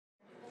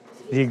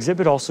The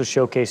exhibit also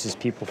showcases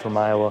people from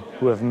Iowa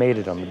who have made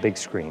it on the big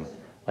screen,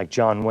 like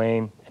John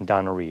Wayne and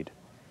Donna Reed,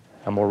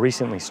 and more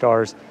recently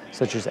stars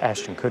such as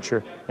Ashton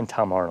Kutcher and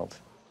Tom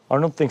Arnold.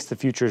 Arnold thinks the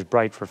future is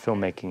bright for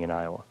filmmaking in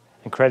Iowa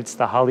and credits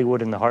the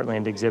Hollywood in the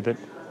Heartland exhibit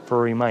for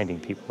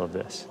reminding people of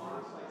this.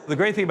 The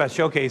great thing about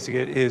showcasing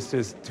it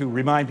is to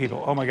remind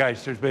people, oh my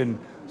gosh, there's been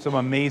some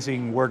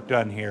amazing work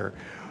done here.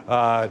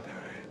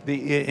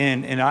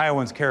 And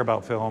Iowans care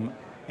about film,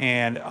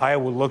 and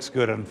Iowa looks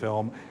good on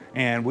film,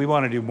 and we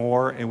want to do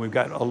more, and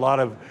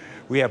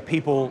we have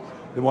people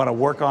that want to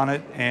work on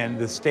it, and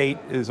the state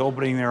is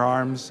opening their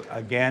arms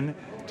again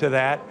to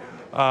that.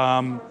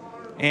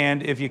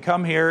 And if you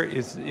come here,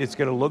 it's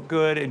going to look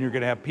good, and you're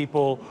going to have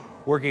people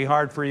working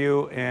hard for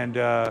you, and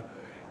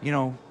you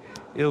know,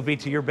 it'll be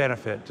to your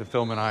benefit to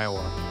film in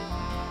Iowa.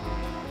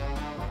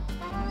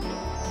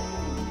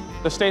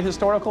 The State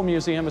Historical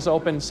Museum is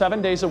open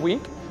 7 days a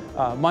week.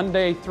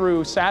 Monday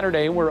through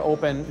Saturday, we're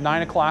open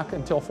 9 o'clock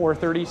until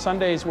 4:30.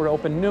 Sundays, we're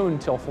open noon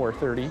till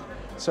 4:30.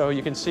 So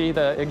you can see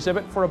the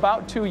exhibit for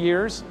about 2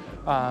 years.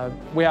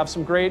 We have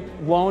some great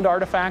loaned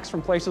artifacts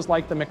from places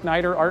like the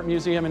McNider Art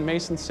Museum in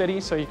Mason City.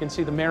 So you can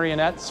see the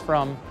marionettes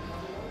from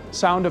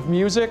Sound of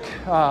Music.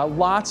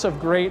 Lots of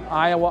great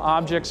Iowa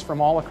objects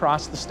from all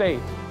across the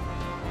state.